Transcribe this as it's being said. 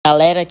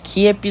Galera,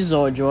 que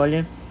episódio,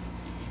 olha.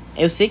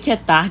 Eu sei que é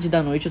tarde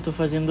da noite, eu tô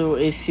fazendo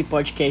esse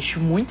podcast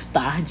muito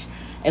tarde.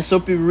 É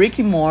sobre Rick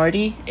e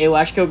Morty. Eu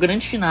acho que é o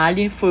grande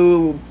finale. Foi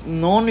o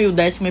 9º e o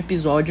 10º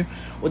episódio.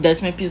 O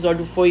 10º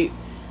episódio foi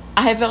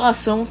a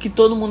revelação que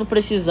todo mundo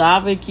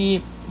precisava e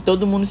que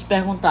todo mundo se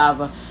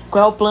perguntava.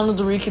 Qual é o plano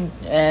do Rick,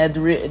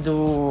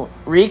 do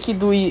Rick e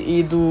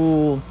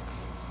do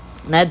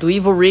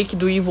Evil Rick e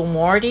do Evil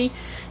Morty,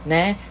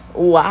 né?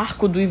 O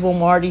arco do Evil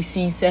Morty se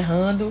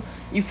encerrando.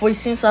 E foi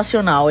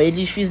sensacional.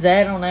 Eles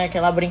fizeram, né,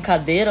 aquela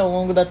brincadeira ao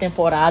longo da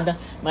temporada,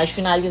 mas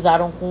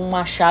finalizaram com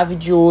uma chave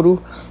de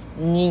ouro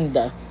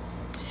linda.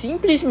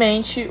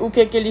 Simplesmente o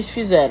que eles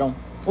fizeram?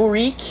 O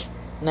Rick,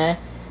 né,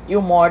 e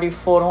o Morty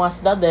foram à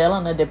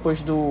cidadela, né,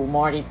 depois do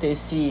Morty ter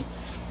se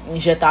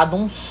injetado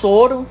um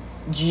soro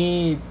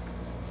de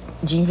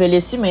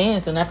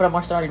envelhecimento, né, para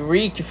mostrar o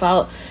Rick.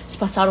 Se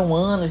passaram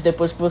anos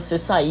depois que você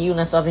saiu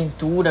nessa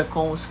aventura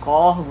com os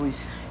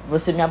corvos,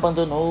 você me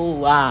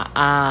abandonou,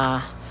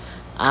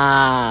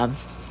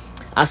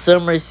 a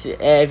Summers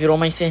virou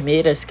uma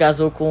enfermeira, se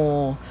casou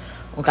com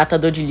um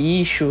catador de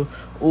lixo.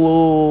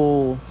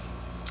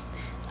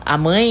 A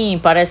mãe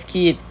parece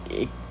que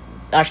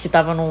acho que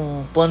estava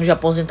num plano de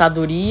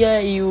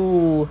aposentadoria e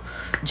o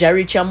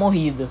Jerry tinha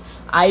morrido.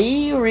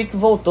 Aí o Rick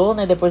voltou,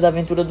 né, depois da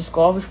aventura dos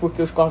corvos,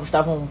 porque os corvos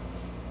estavam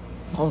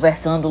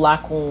conversando lá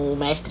com o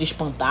mestre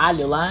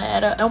espantalho lá.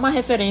 É uma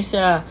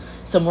referência a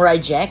Samurai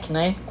Jack,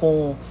 né,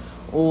 com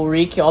o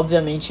Rick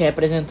obviamente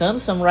representando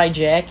Samurai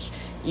Jack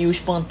e o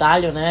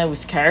espantalho, né, o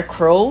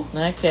Scarecrow,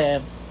 né, que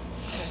é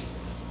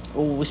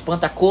o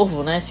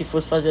espantacorvo, né, se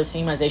fosse fazer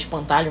assim, mas é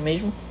espantalho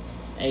mesmo.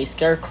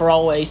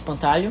 Scarecrow é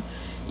espantalho.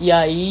 E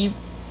aí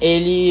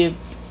ele,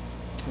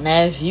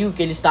 né, viu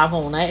que eles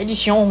estavam, né, eles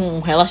tinham um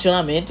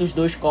relacionamento, os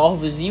dois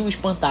corvos e o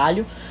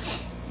espantalho.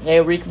 E aí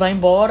o Rick vai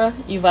embora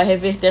e vai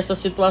reverter essa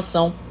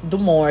situação do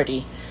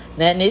Morty,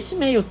 né? Nesse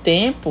meio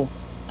tempo,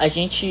 a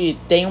gente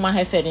tem uma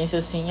referência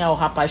assim ao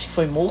rapaz que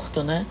foi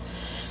morto, né?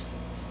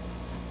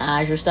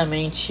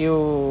 Justamente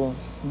o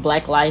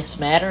Black Lives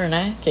Matter,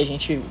 né? Que a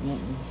gente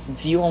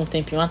viu há um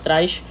tempinho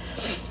atrás.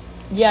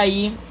 E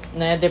aí,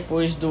 né,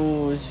 depois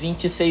dos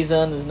 26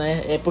 anos,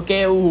 né? É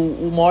porque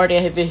o Morty é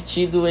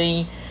revertido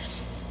em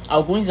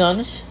alguns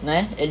anos,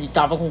 né? Ele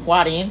tava com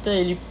 40,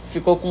 ele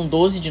ficou com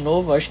 12 de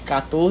novo, acho que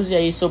 14, e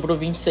aí sobrou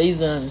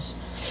 26 anos.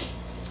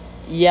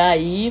 E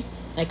aí...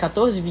 É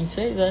 14,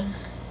 26, é?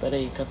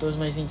 Peraí, 14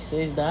 mais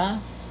 26 dá...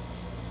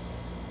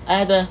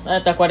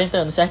 dá 40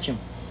 anos, certinho.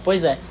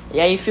 Pois é. E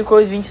aí ficou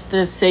os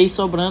 26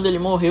 sobrando, ele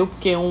morreu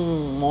porque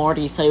um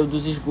Morty saiu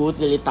dos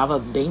esgotos, ele tava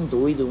bem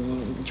doido,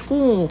 tipo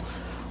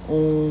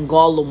um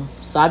Gollum,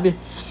 sabe?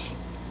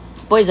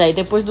 Pois é, e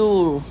depois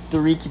do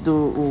Rick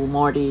o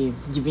Morty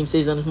de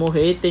 26 anos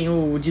morrer, tem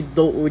o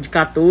de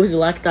 14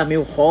 lá que tá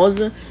meio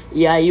rosa.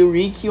 E aí o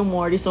Rick e o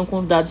Morty são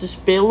convidados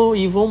pelo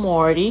Evil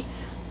Morty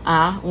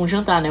a um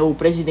jantar, né? O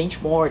presidente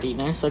Morty,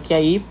 né? Só que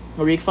aí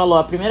o Rick falou: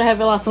 a primeira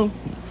revelação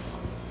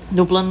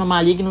do plano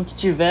maligno que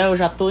tiver, eu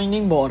já tô indo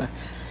embora.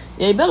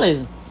 E aí,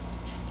 beleza.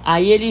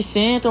 Aí eles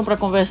sentam pra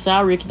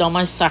conversar, o Rick dá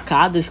umas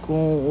sacadas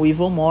com o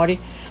Evil Morty.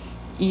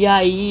 E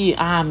aí,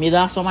 me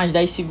dá só mais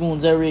 10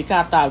 segundos. Aí o Rick,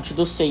 tá, eu te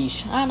dou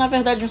 6. Na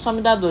verdade só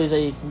me dá 2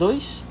 aí.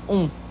 2,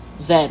 1,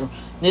 0.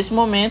 Nesse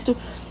momento,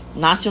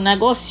 nasce um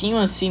negocinho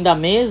assim da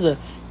mesa,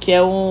 que é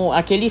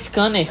aquele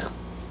scanner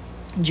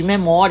de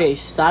memórias,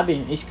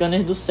 sabe?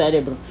 Scanner do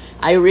cérebro.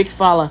 Aí o Rick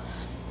fala: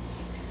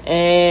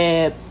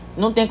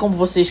 não tem como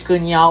você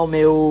escanear o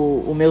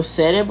meu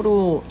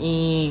cérebro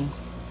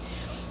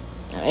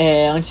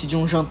antes de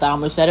um jantar. O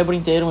meu cérebro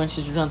inteiro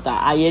antes de um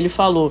jantar. Aí ele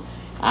falou: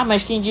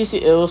 mas quem disse?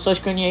 Eu só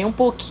escaneei um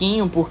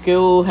pouquinho, porque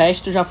o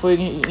resto já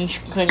foi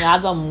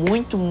escaneado há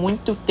muito,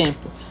 muito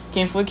tempo.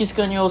 Quem foi que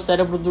escaneou o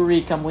cérebro do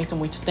Rick há muito,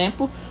 muito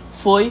tempo?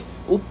 Foi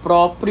o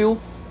próprio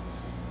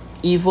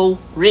Evil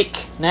Rick,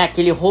 né?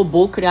 Aquele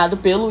robô criado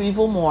pelo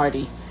Evil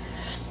Morty,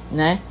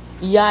 né?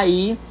 E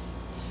aí,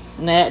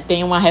 né,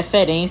 tem uma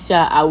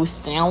referência ao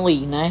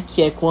Stanley, né?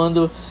 Que é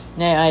quando,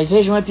 né, aí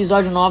veja um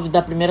episódio 9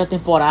 da primeira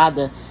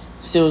temporada,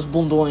 seus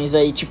bundões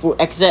aí, tipo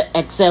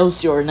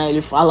Excelsior, né?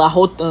 Ele fala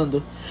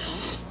rotando.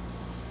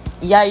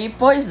 E aí,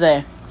 pois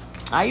é.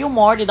 Aí o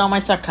Morty dá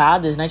umas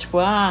sacadas, né? Tipo,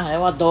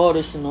 eu adoro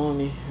esse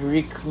nome,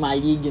 Rick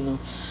Maligno,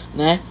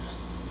 né?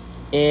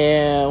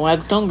 É um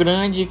ego tão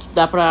grande que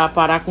dá pra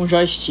parar com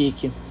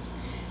joystick.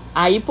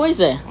 Aí, pois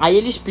é. Aí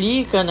ele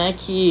explica, né,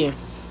 que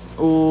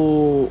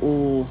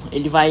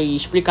ele vai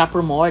explicar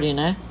pro Morty,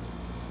 né,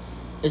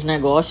 os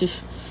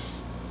negócios.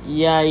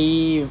 E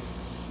aí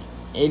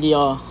ele,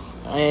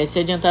 se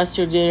adiantasse,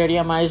 te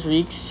odiaria mais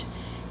Ricks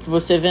que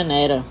você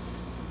venera.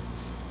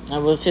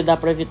 Você dá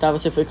pra evitar,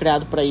 você foi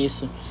criado pra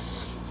isso.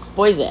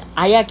 Pois é,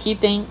 aí aqui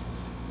tem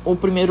o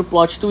primeiro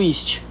plot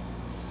twist.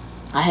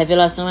 A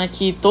revelação é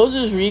que todos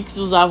os Ricks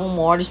usavam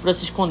Mortys pra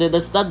se esconder da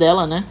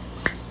cidadela, né?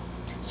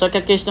 Só que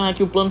a questão é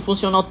que o plano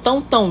funcionou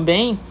tão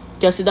bem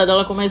que a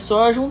cidadela começou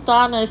a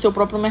juntar, né, seu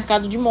próprio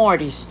mercado de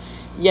Mortys.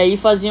 E aí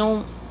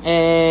faziam...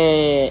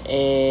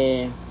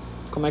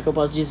 como é que eu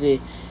posso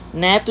dizer?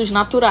 netos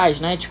naturais,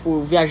 né?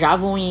 Tipo,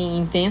 viajavam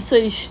em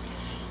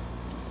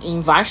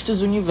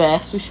vastos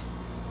universos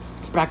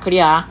para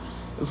criar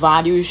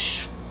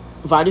vários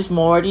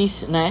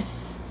Mortys, né?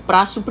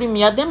 Para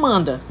suprimir a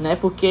demanda, né?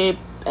 Porque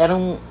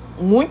eram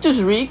muitos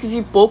Ricks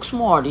e poucos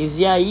Mortys.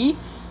 E aí,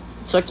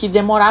 só que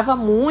demorava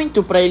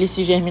muito para eles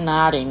se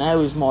germinarem, né?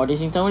 Os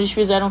Mortys. Então eles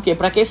fizeram o quê?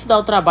 Para que se dar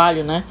o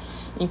trabalho, né?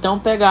 Então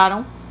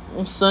pegaram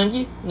um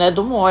sangue, né,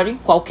 do Morty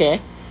qualquer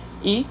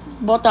e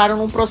botaram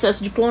num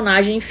processo de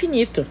clonagem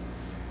infinito,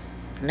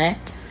 né?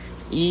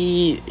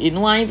 E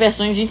não há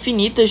versões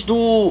infinitas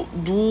do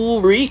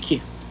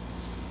Rick,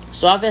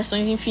 só há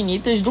versões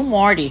infinitas do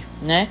Morty,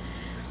 né?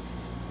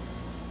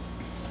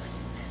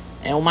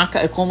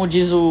 Como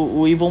diz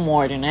o Evil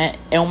Morty, né?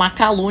 É uma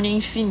calúnia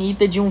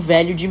infinita de um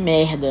velho de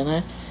merda,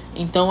 né?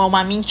 Então é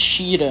uma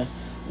mentira,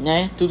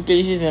 né? Tudo que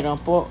eles viveram,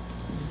 pô.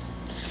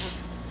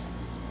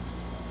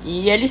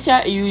 E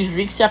os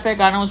Ricks se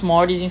apegaram aos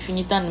Mortys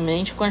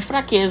infinitamente com as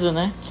fraquezas,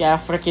 né? Que é a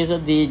fraqueza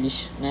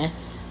deles, né?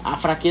 A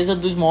fraqueza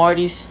dos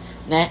Mortys,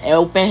 né? É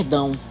o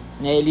perdão,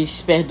 né? Eles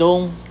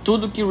perdoam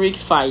tudo que o Rick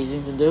faz,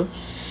 entendeu?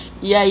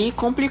 E aí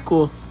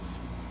complicou.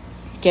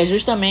 Que é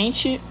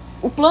justamente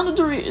o plano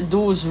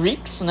dos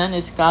Ricks, né?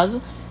 Nesse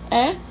caso,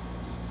 é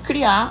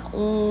criar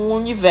um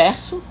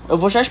universo. Eu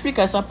vou já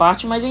explicar essa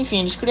parte, mas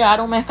enfim, eles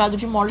criaram um mercado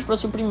de Mortys para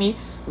suprimir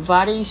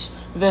várias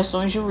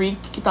versões de Rick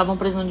que estavam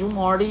precisando de um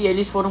Morty, e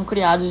eles foram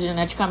criados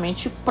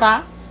geneticamente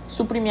para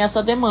suprimir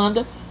essa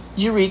demanda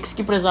de Ricks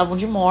que precisavam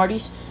de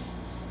Mortys,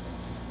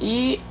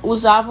 e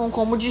usavam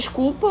como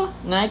desculpa,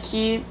 né,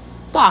 que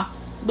tá,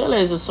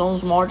 beleza, são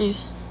os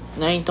Mortys,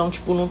 né, então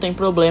tipo, não tem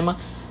problema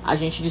a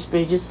gente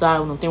desperdiçar,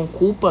 eu não tenho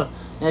culpa,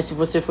 né, se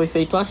você foi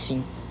feito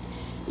assim.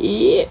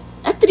 E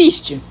é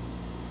triste,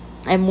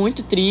 é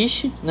muito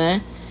triste,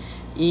 né?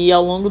 E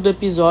ao longo do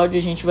episódio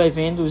a gente vai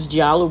vendo os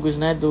diálogos,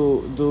 né,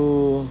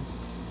 do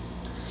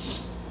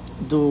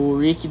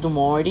Rick e do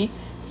Morty.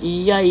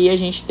 E aí a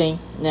gente tem,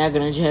 né, a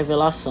grande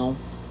revelação,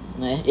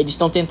 né? Eles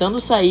estão tentando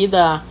sair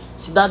da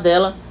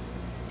cidadela,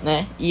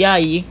 né? E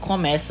aí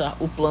começa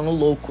o plano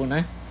louco,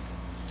 né?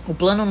 O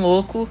plano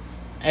louco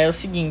é o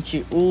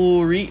seguinte: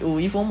 o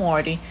Evil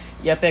Morty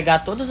ia pegar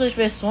todas as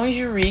versões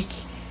de Rick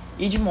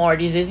e de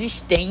Morty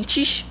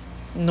existentes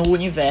no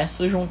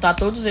universo, juntar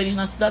todos eles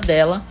na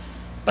cidadela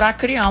para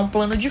criar um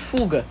plano de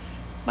fuga.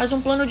 Mas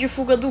um plano de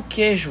fuga do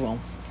que, João?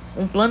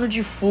 Um plano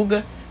de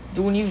fuga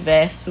do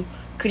universo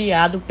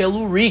criado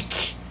pelo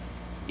Rick.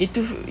 E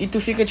tu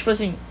fica tipo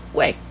assim,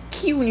 ué,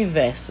 que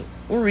universo?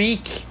 O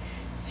Rick,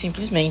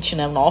 simplesmente,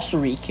 né, o nosso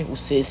Rick, o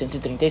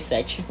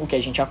C-137, o que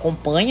a gente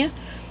acompanha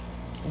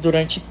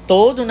durante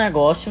todo o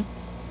negócio,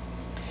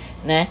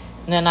 né,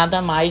 não é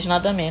nada mais,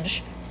 nada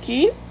menos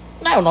que,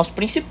 né, o nosso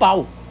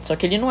principal. Só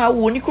que ele não é o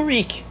único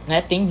Rick,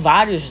 né? Tem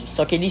vários,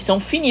 só que eles são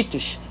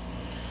finitos,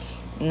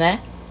 né?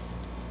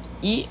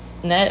 E,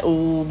 né,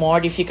 o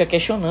Morty fica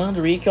questionando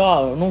o Rick,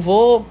 ó, eu não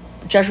vou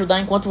te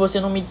ajudar enquanto você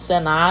não me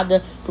disser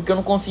nada, porque eu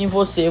não confio em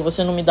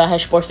você não me dá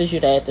respostas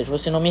diretas,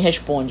 você não me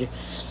responde.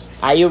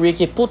 Aí o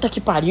Rick, puta que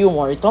pariu,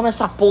 Morty, toma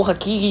essa porra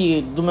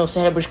aqui do meu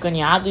cérebro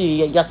escaneado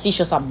e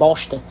assiste essa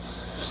bosta.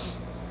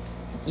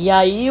 E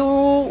aí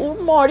o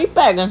Morty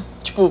pega,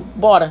 tipo,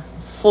 bora,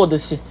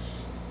 foda-se.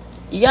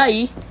 E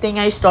aí tem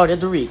a história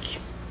do Rick.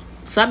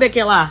 Sabe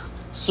aquela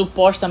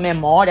suposta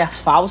memória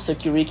falsa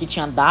que o Rick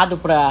tinha dado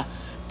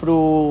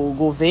pro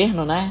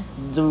governo, né?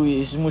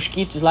 Dos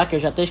mosquitos lá, que eu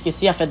já até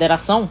esqueci, a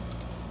federação,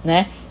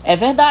 né? É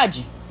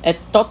verdade. É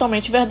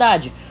totalmente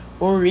verdade.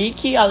 O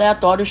Rick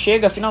aleatório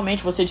chega,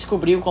 finalmente você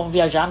descobriu como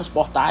viajar nos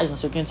portais, não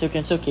sei o que, não sei o que,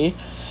 não sei o que.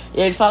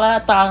 E ele fala,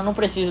 tá, eu não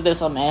preciso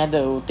dessa merda,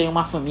 eu tenho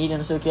uma família,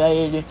 não sei o que. Aí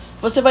ele,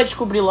 você vai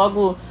descobrir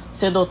logo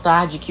cedo ou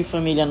tarde que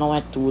família não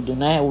é tudo,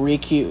 né? O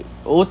Rick,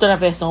 outra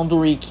versão do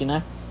Rick,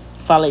 né?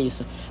 Fala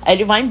isso. Aí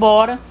ele vai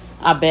embora,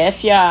 a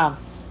Beth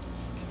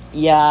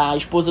e a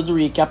esposa do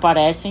Rick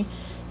aparecem,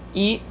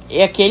 e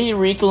aquele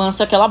Rick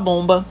lança aquela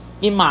bomba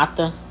e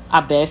mata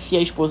a Beth e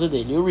a esposa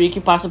dele. O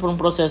Rick passa por um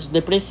processo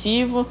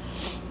depressivo,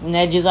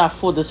 né, diz,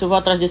 foda-se, eu vou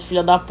atrás desse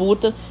filho da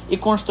puta, e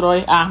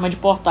constrói a arma de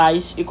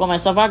portais e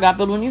começa a vagar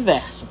pelo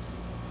universo.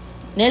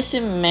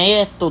 Nesse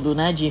método,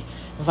 né, de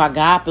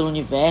vagar pelo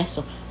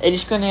universo, ele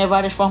escaneia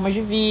várias formas de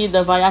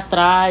vida, vai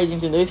atrás,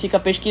 entendeu? E fica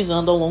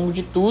pesquisando ao longo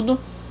de tudo,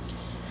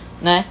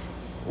 né,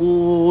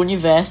 o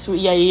universo,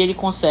 e aí ele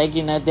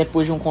consegue, né,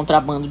 depois de um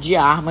contrabando de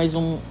armas,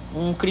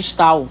 um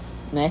cristal,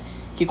 né,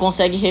 que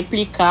consegue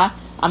replicar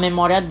a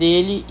memória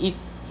dele e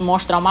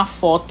mostrar uma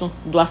foto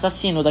do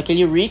assassino,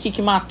 daquele Rick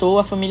que matou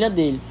a família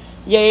dele.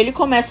 E aí ele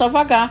começa a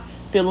vagar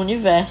pelo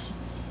universo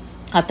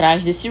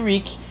atrás desse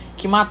Rick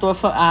que matou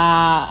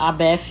a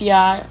Beth e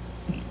a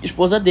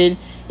esposa dele.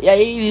 E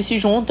aí ele se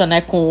junta, né,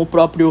 com o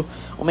próprio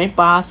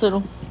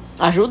Homem-Pássaro,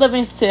 ajuda a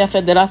vencer a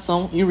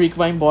Federação, e o Rick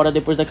vai embora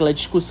depois daquela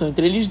discussão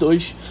entre eles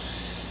dois,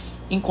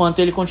 enquanto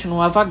ele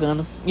continua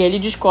vagando. E aí ele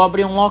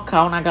descobre um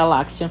local na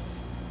galáxia,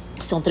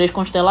 são 3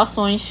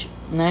 constelações,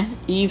 né,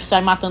 e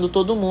sai matando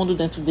todo mundo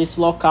dentro desse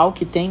local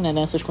que tem, né,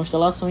 nessas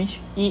constelações,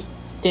 e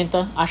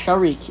tenta achar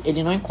o Rick.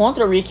 Ele não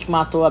encontra o Rick que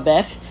matou a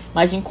Beth,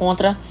 mas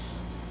encontra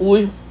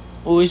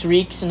os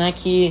Ricks, né,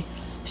 que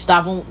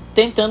estavam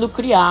tentando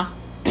criar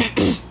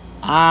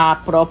a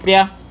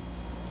própria...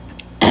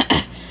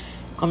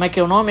 Como é que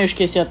é o nome? Eu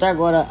esqueci até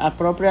agora. A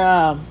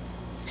própria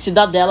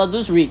cidadela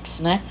dos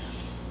Ricks, né?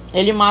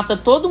 Ele mata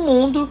todo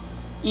mundo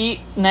e,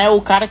 né,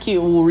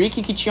 o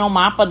Rick que tinha o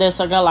mapa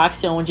dessa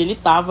galáxia onde ele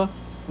tava,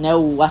 né,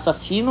 o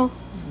assassino,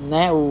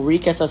 né, o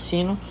Rick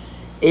assassino,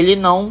 ele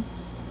não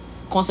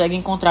consegue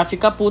encontrar,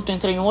 fica puto,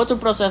 entra em outro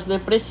processo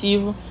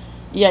depressivo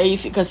e aí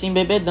fica se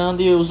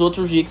embebedando e os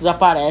outros Ricks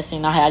aparecem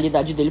na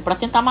realidade dele pra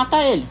tentar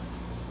matar ele.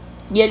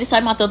 E ele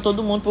sai matando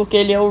todo mundo porque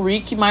ele é o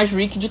Rick mais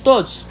Rick de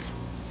todos.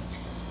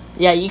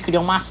 E aí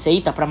criou uma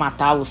seita pra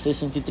matar o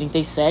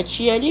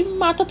C-137 e ele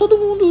mata todo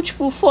mundo,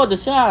 tipo,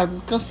 foda-se,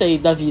 cansei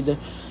da vida.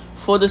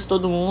 Foda-se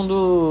todo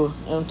mundo,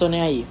 eu não tô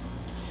nem aí.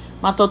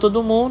 Matou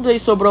todo mundo e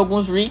sobrou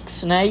alguns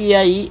Ricks, né? E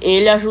aí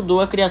ele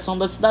ajudou a criação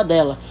da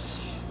cidadela.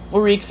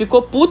 O Rick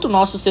ficou puto,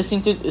 nosso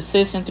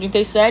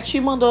C-137, e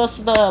mandou a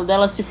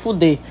cidadela se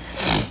fuder.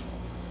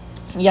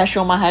 E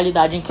achou uma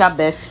realidade em que a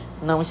Beth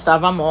não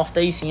estava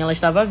morta e sim ela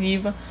estava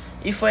viva.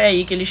 E foi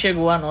aí que ele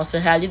chegou à nossa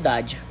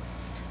realidade,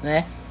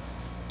 né?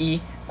 E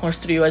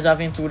construiu as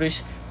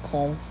aventuras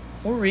com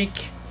o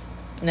Rick,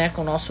 né,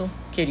 com o nosso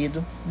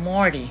querido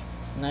Morty,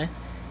 né,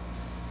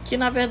 que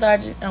na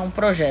verdade é um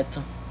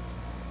projeto,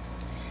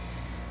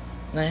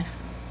 né,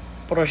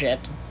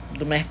 projeto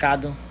do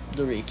mercado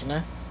do Rick,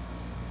 né,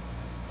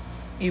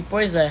 e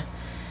pois é,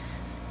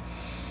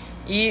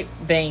 e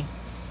bem,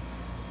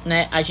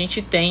 né, a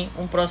gente tem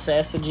um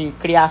processo de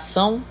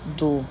criação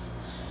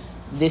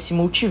desse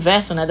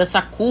multiverso, né,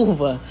 dessa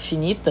curva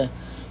finita,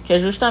 que é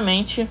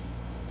justamente...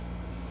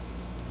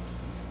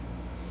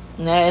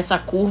 né, essa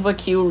curva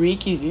que o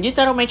Rick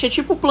literalmente é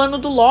tipo o plano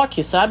do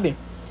Loki, sabe?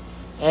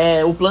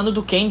 É o plano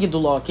do Kang do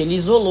Loki. Ele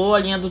isolou a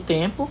linha do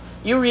tempo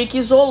e o Rick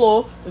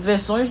isolou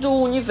versões do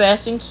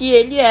universo em que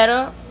ele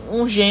era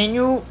um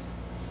gênio,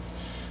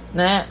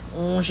 né?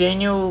 Um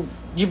gênio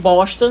de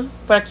bosta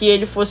para que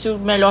ele fosse o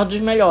melhor dos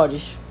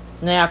melhores,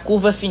 né? A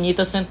curva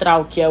finita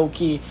central, que é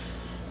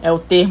o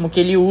termo que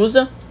ele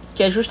usa,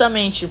 que é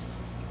justamente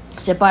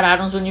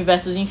separar os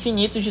universos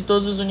infinitos de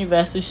todos os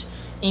universos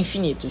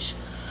infinitos.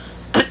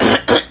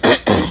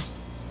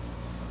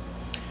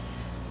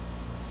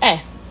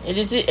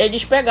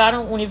 Eles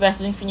pegaram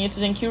universos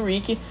infinitos em que o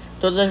Rick,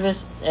 todas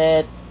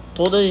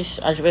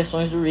as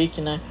versões do Rick,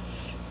 né,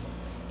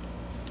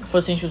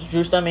 fossem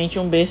justamente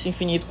um berço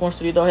infinito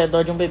construído ao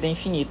redor de um bebê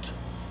infinito,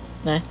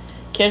 né,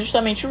 que é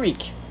justamente o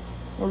Rick.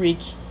 O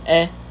Rick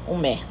é um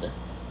merda.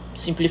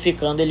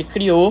 Simplificando, ele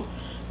criou,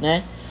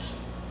 né,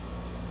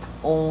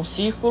 um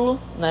círculo,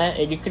 né,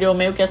 ele criou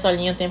meio que essa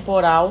linha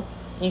temporal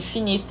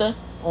infinita,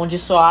 onde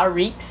só há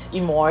Ricks e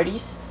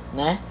Mortys,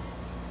 né,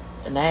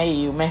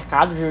 e o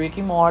mercado de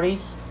Rick e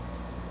Mortys,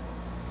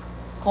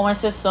 com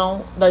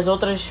exceção das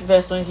outras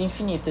versões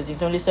infinitas.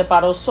 Então ele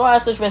separou só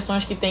essas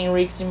versões que tem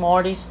Ricks e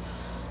Mortys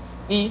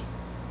e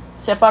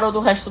separou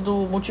do resto do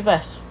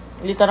multiverso.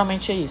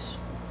 Literalmente é isso.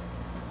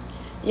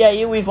 E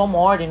aí o Evil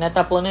Morty, né,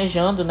 tá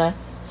planejando, né,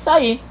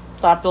 sair,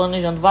 tá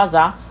planejando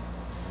vazar.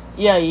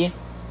 E aí,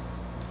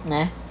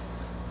 né,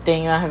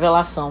 tem a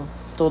revelação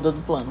toda do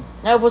plano.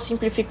 Eu vou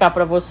simplificar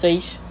para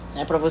vocês,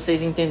 né, para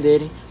vocês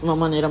entenderem de uma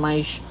maneira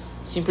mais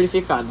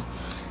simplificada.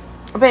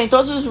 Bem,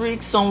 todos os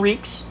Ricks são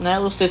Ricks, né?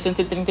 O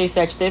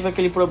C-137 teve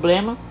aquele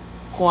problema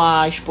com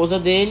a esposa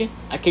dele.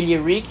 Aquele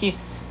Rick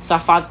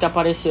safado que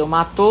apareceu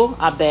matou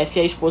a Beth e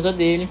a esposa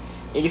dele.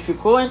 Ele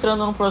ficou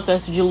entrando num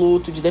processo de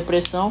luto, de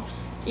depressão,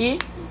 e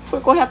foi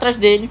correr atrás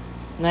dele,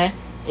 né?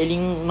 Ele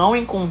não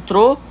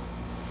encontrou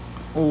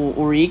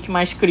o Rick,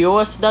 mas criou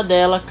a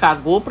cidadela,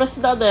 cagou pra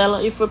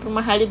cidadela e foi pra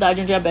uma realidade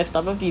onde a Beth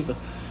estava viva.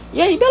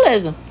 E aí,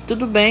 beleza,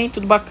 tudo bem,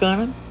 tudo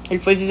bacana. Ele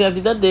foi viver a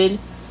vida dele,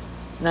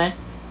 né?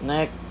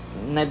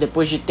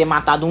 Depois de ter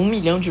matado 1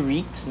 milhão de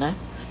Ricks, né?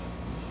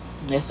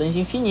 Versões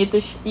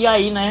infinitas. E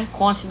aí, né,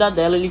 com a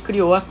cidadela ele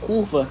criou a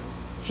curva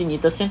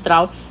finita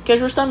central, que é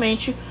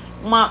justamente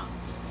uma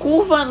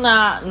curva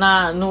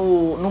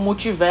no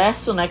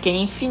multiverso, né, que é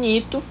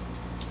infinito,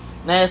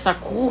 né? Essa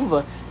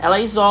curva, ela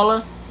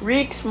isola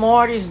Ricks,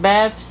 Mortys,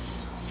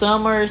 Beths,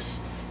 Summers,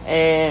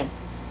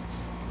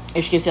 eu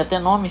esqueci até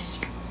nomes.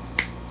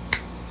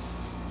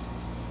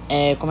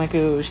 Como é que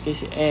eu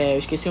esqueci? Eu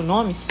esqueci os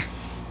nomes.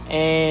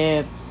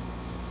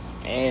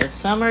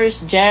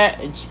 Summers,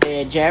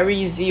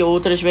 Jerry's e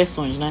outras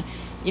versões, né?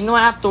 E não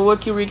é à toa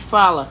que o Rick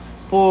fala: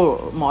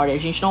 pô, Morty, a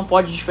gente não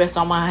pode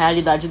dispersar uma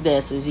realidade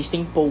dessa,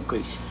 existem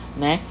poucas,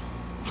 né?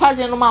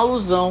 Fazendo uma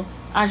alusão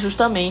a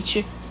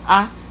justamente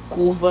a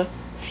curva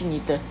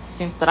finita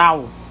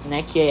central,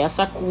 né? Que é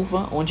essa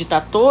curva onde tá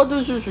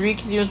todos os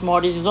Ricks e os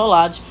Mortys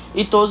isolados,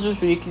 e todos os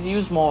Ricks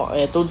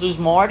e todos os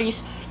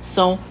Mortys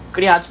são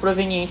criados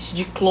provenientes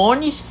de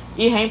clones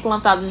e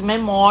reimplantadas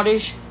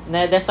memórias,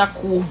 né, dessa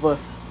curva,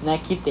 né,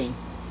 que tem.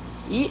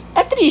 E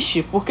é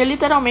triste, porque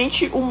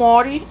literalmente o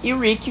Morty e o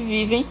Rick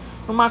vivem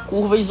numa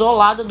curva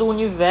isolada do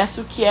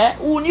universo, que é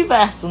o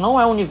universo, não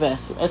é o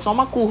universo, é só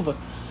uma curva.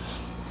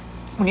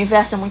 O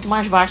universo é muito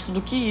mais vasto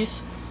do que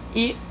isso,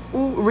 e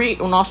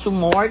o nosso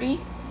Morty,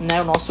 né,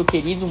 o nosso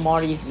querido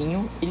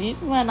Mortyzinho, ele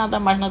não é nada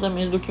mais nada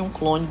menos do que um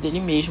clone dele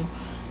mesmo,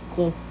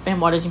 com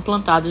memórias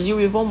implantadas, e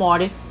o Evil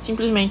Morty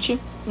simplesmente,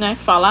 né,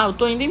 fala: eu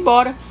tô indo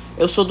embora,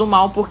 eu sou do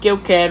mal porque eu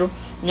quero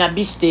me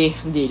abster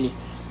dele,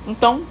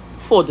 então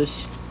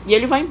foda-se. E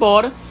ele vai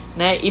embora,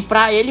 né, e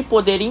pra ele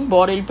poder ir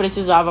embora, ele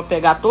precisava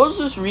pegar todos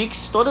os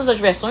Ricks, todas as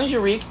versões de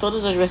Rick,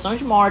 todas as versões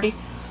de Morty,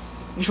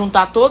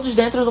 juntar todos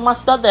dentro de uma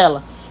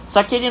cidadela.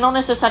 Só que ele não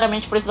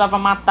necessariamente precisava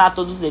matar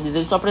todos eles,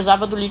 ele só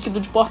precisava do líquido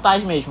de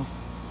portais mesmo,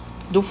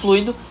 do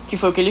fluido, que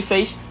foi o que ele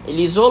fez.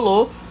 Ele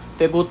isolou,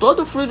 pegou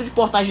todo o fluido de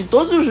portais de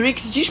todos os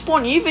Ricks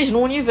disponíveis no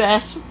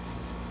universo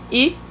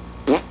e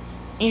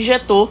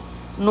injetou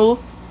no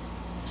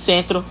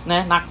centro,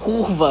 né, na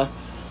curva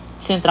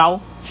central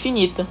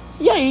finita.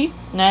 E aí,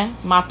 né,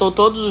 matou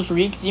todos os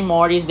Ricks e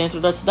Mortys dentro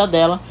da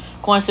cidadela,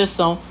 com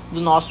exceção do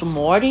nosso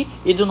Morty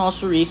e do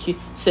nosso Rick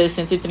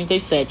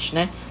C-137,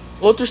 né?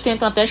 Outros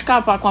tentam até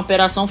escapar com a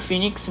Operação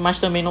Phoenix, mas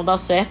também não dá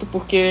certo,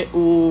 porque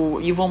o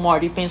Evil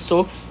Morty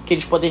pensou que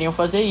eles poderiam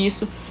fazer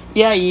isso.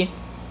 E aí,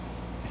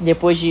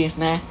 depois de,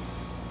 né,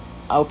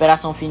 a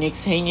Operação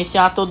Phoenix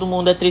reiniciar, todo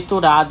mundo é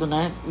triturado,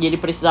 né? E ele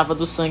precisava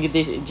do sangue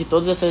de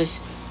todas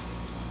essas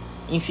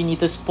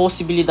infinitas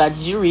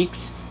possibilidades de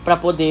Ricks para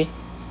poder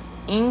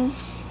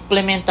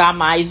implementar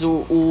mais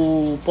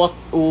o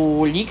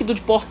líquido de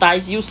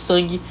portais e o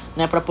sangue,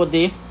 né, para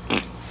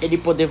ele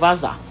poder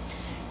vazar.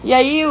 E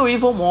aí o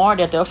Evil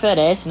Morty até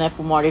oferece, né,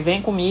 pro Morty: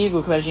 vem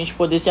comigo pra gente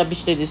poder se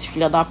abster desse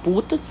filho da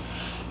puta.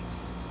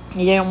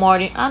 E aí o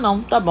Morty: ah não,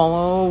 tá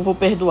bom, eu vou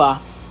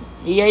perdoar.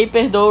 E aí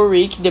perdoa o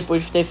Rick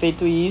depois de ter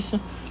feito isso.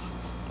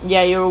 E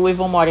aí o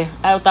Evil Morty: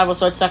 eu tava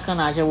só de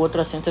sacanagem, o outro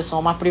assento é só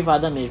uma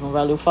privada mesmo,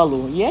 valeu,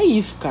 falou. E é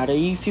isso, cara,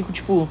 e fico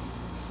tipo,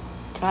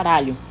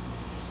 caralho.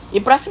 E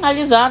pra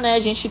finalizar, né,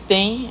 a gente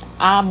tem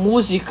a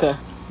música,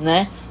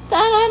 né,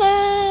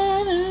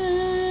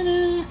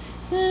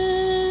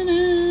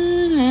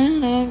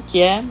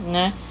 que é,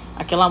 né,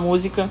 aquela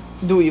música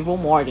do Evil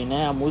Morty,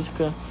 né, a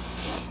música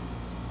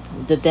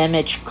The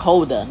Damage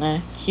Coda,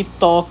 né, que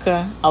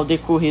toca ao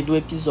decorrer do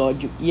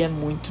episódio. E é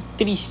muito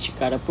triste,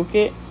 cara,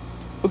 porque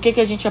o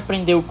que a gente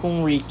aprendeu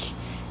com o Rick?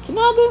 Que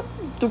nada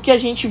do que a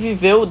gente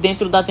viveu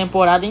dentro da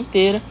temporada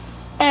inteira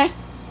é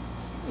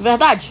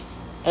verdade.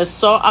 É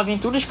só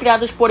aventuras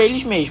criadas por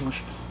eles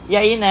mesmos. E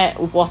aí, né,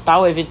 o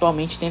portal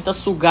eventualmente tenta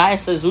sugar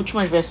essas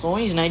últimas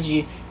versões, né,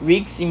 de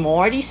Ricks e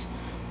Mortys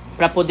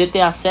para poder ter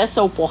acesso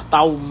ao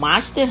portal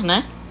Master,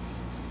 né?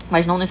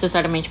 Mas não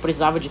necessariamente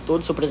precisava de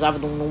todos, só precisava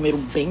de um número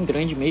bem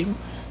grande mesmo,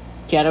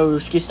 que eram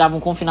os que estavam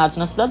confinados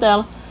na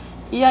cidadela.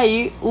 E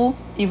aí o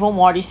Evil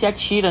Morty se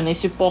atira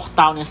nesse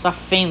portal, nessa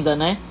fenda,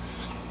 né?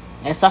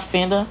 Essa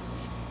fenda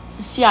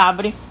se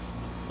abre,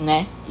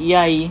 né? E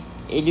aí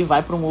ele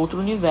vai para um outro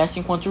universo,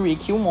 enquanto o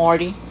Rick e o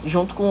Morty,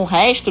 junto com o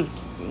resto,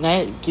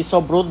 né, que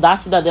sobrou da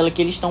cidadela,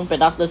 que eles estão um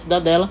pedaço da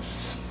cidadela,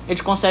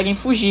 eles conseguem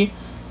fugir.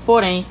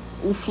 Porém,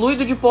 o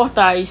fluido de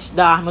portais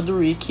da arma do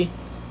Rick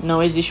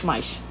não existe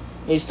mais.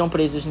 Eles estão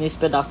presos nesse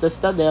pedaço da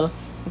cidadela,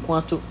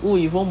 enquanto o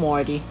Evil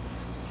Morty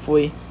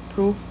foi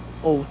pro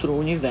outro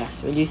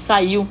universo. Ele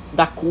saiu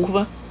da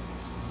curva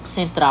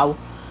central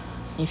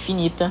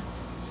infinita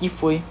e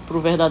foi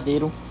pro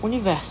verdadeiro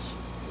universo.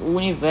 O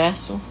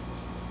universo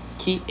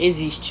que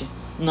existe,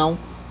 não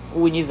o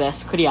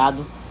universo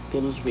criado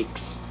pelos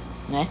Ricks,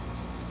 né?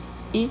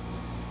 E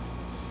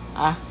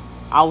a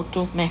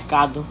alto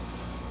mercado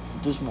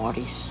dos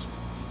Mortys,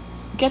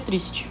 o que é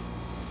triste.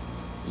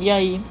 E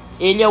aí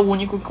ele é o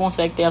único que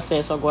consegue ter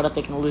acesso agora à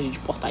tecnologia de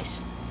portais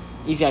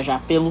e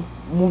viajar pelo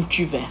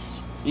multiverso,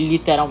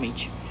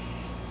 literalmente.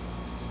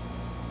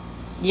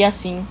 E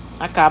assim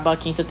acaba a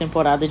 5ª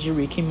temporada de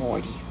Rick e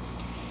Morty.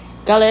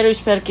 Galera, eu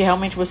espero que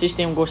realmente vocês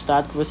tenham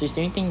gostado, que vocês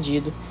tenham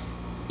entendido.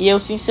 E eu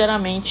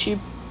sinceramente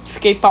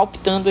fiquei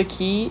palpitando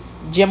aqui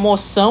de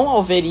emoção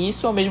ao ver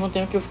isso, ao mesmo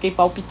tempo que eu fiquei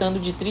palpitando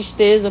de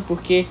tristeza,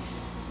 porque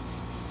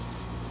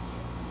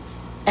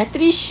é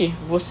triste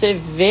você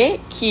ver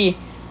que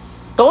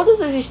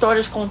todas as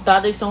histórias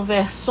contadas são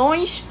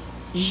versões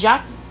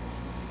já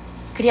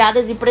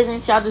criadas e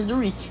presenciadas do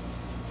Rick.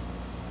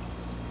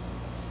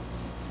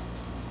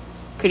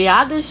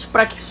 Criadas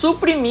para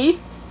suprimir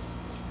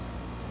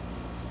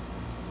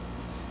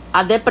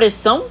a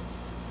depressão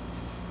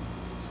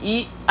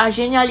e a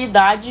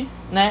genialidade,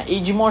 né? E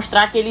de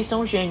mostrar que eles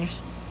são gênios.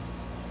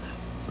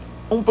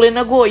 Um pleno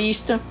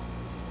egoísta,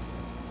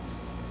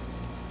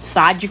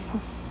 sádico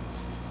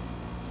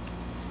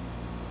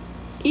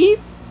e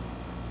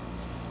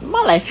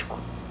maléfico.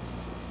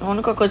 A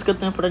única coisa que eu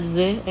tenho pra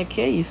dizer é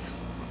que é isso.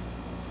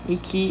 E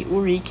que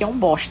o Rick é um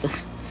bosta.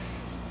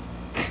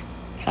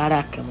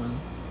 Caraca, mano.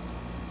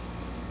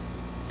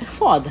 É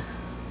foda.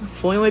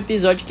 Foi um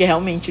episódio que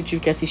realmente eu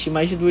tive que assistir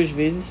mais de 2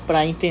 vezes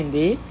pra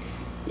entender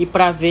e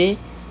pra ver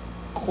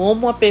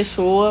como a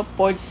pessoa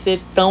pode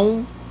ser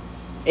tão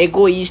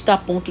egoísta a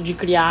ponto de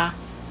criar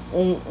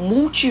um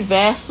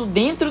multiverso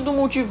dentro do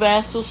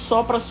multiverso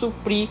só pra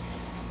suprir,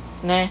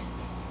 né,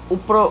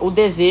 o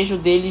desejo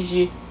deles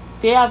de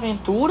ter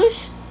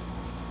aventuras,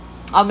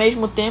 ao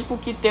mesmo tempo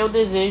que ter o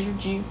desejo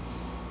de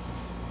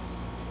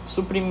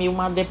suprimir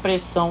uma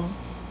depressão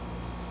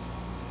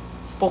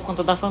por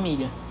conta da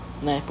família,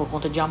 né? Por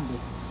conta de amor.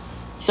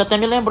 Isso até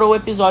me lembrou o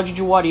episódio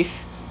de What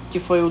If, que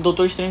foi o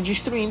Doutor Estranho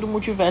destruindo o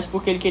multiverso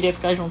porque ele queria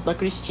ficar junto da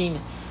Christina.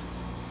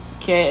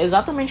 Que é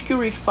exatamente o que o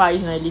Rick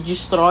faz, né? Ele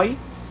destrói,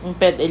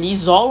 ele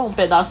isola um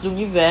pedaço do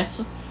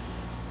universo,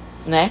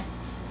 né?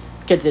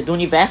 Quer dizer, do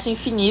universo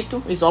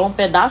infinito, isola um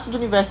pedaço do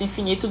universo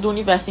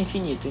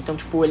infinito. Então,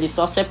 tipo, ele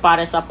só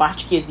separa essa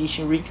parte que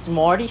existe em Rick's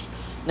Morty,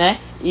 né?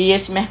 E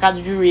esse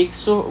mercado de Rick,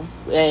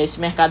 esse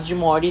mercado de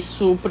Morty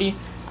supre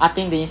a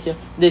tendência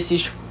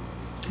desses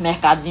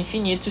mercados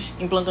infinitos,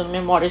 implantando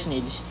memórias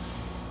neles,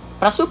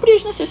 para suprir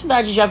as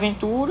necessidades de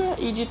aventura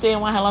e de ter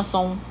uma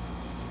relação,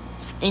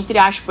 entre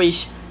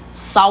aspas,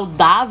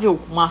 saudável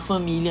com uma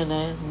família,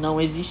 né, não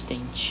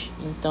existente.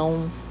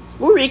 Então,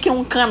 o Rick é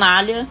um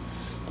canalha,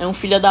 é um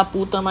filho da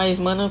puta, mas,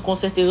 mano, com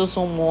certeza eu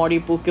sou um Morty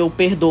porque eu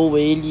perdoo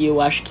ele. Eu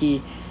acho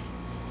que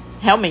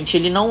realmente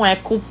ele não é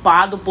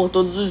culpado por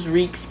todos os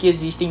Ricks que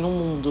existem no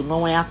mundo,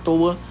 não é à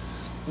toa,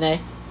 né?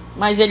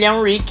 Mas ele é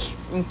um Rick,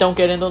 então,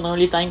 querendo ou não,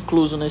 ele tá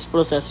incluso nesse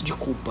processo de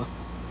culpa.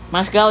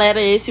 Mas,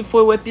 galera, esse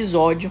foi o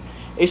episódio.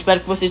 Eu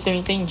espero que vocês tenham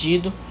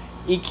entendido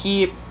e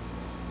que,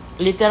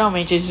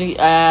 literalmente,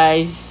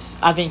 as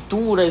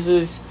aventuras,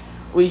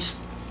 os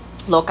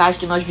locais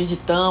que nós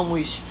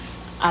visitamos,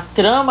 a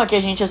trama que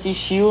a gente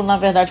assistiu, na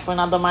verdade, foi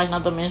nada mais,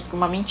 nada menos do que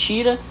uma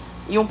mentira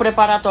e um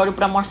preparatório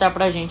para mostrar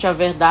pra gente a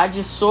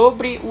verdade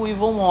sobre o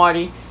Evil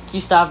Morty, que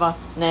estava,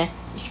 né,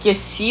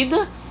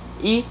 esquecida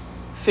e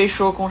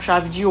fechou com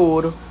chave de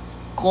ouro,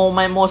 com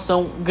uma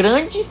emoção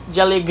grande de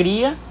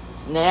alegria,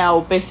 né,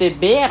 ao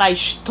perceber a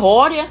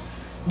história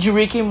de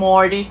Rick e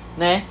Morty,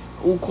 né,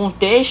 o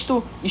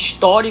contexto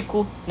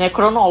histórico, né,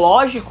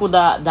 cronológico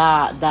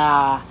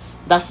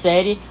da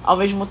série, ao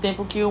mesmo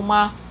tempo que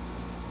uma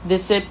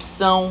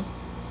decepção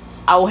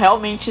ao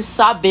realmente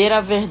saber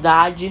a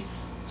verdade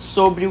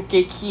sobre o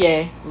que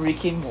é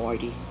Rick e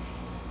Morty.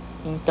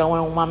 Então é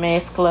uma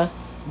mescla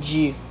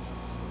de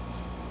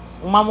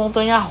uma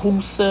montanha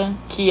russa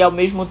que ao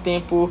mesmo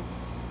tempo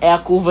é a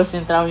curva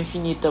central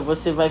infinita.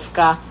 Você vai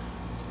ficar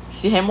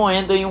se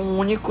remoendo em um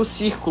único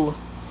círculo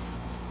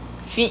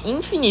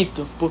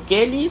infinito,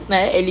 porque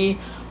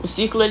o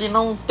círculo ele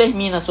não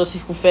termina a sua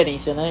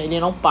circunferência, né? Ele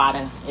não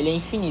para, ele é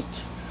infinito.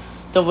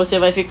 Então você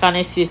vai ficar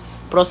nesse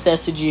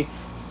processo de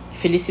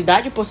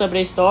felicidade por saber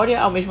a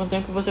história, ao mesmo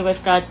tempo que você vai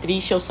ficar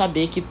triste ao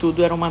saber que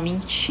tudo era uma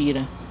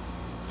mentira,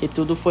 que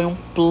tudo foi um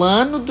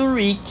plano do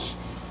Rick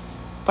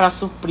para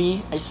suprir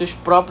as suas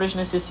próprias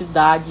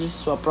necessidades,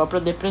 sua própria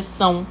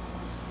depressão,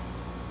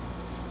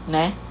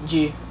 né?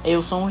 De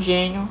eu sou um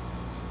gênio,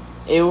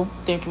 eu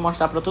tenho que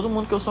mostrar para todo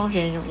mundo que eu sou um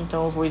gênio,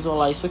 então eu vou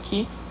isolar isso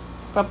aqui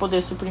para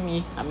poder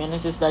suprimir a minha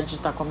necessidade de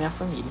estar com a minha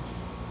família.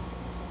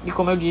 E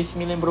como eu disse,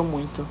 me lembrou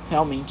muito,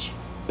 realmente,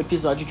 o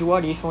episódio de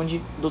What If, onde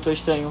o Doutor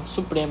Estranho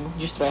Supremo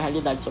destrói a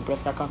realidade só para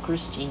ficar com a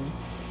Christine.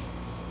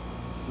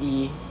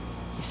 E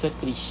isso é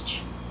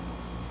triste.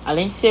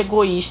 Além de ser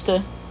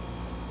egoísta,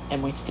 é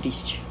muito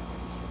triste.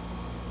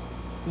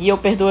 E eu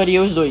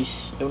perdoaria os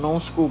dois. Eu não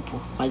os culpo,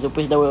 mas eu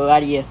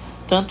perdoaria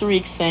tanto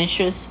Rick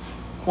Sanchez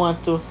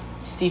quanto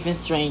Stephen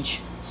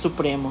Strange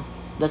Supremo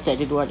da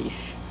série do What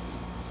If.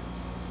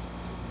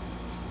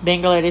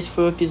 Bem, galera, esse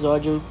foi o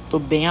episódio. Eu tô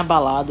bem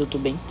abalado, eu tô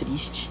bem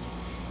triste.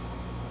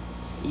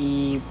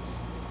 E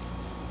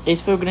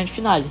esse foi o grande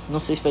finale. Não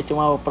sei se vai ter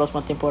uma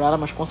próxima temporada,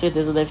 mas com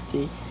certeza deve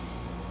ter.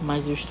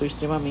 Mas eu estou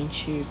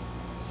extremamente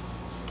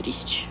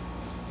triste.